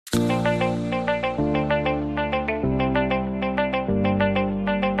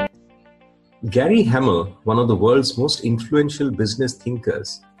Gary Hamel, one of the world's most influential business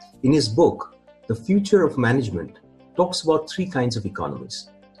thinkers, in his book, The Future of Management, talks about three kinds of economies: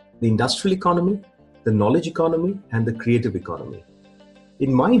 the industrial economy, the knowledge economy, and the creative economy.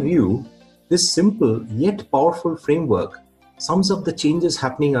 In my view, this simple yet powerful framework sums up the changes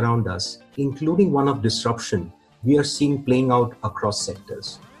happening around us, including one of disruption we are seeing playing out across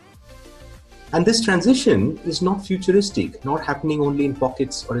sectors. And this transition is not futuristic, not happening only in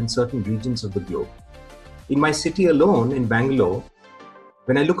pockets or in certain regions of the globe. In my city alone, in Bangalore,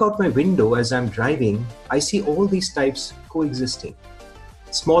 when I look out my window as I'm driving, I see all these types coexisting.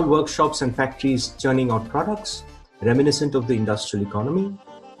 Small workshops and factories churning out products, reminiscent of the industrial economy,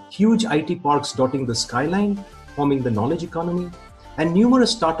 huge IT parks dotting the skyline, forming the knowledge economy, and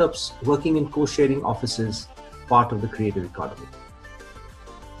numerous startups working in co-sharing offices, part of the creative economy.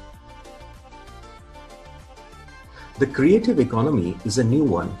 The creative economy is a new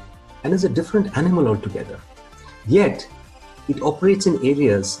one and is a different animal altogether. Yet, it operates in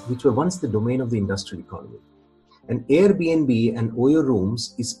areas which were once the domain of the industrial economy. And Airbnb and Oyo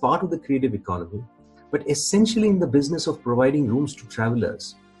Rooms is part of the creative economy, but essentially in the business of providing rooms to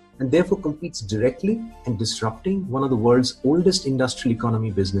travelers, and therefore competes directly and disrupting one of the world's oldest industrial economy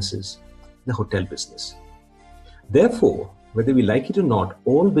businesses, the hotel business. Therefore, whether we like it or not,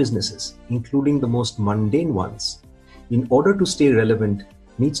 all businesses, including the most mundane ones, in order to stay relevant,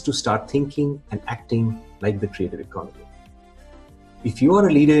 needs to start thinking and acting like the creative economy. If you are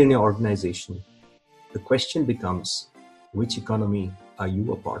a leader in your organization, the question becomes, which economy are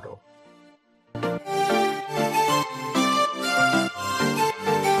you a part of?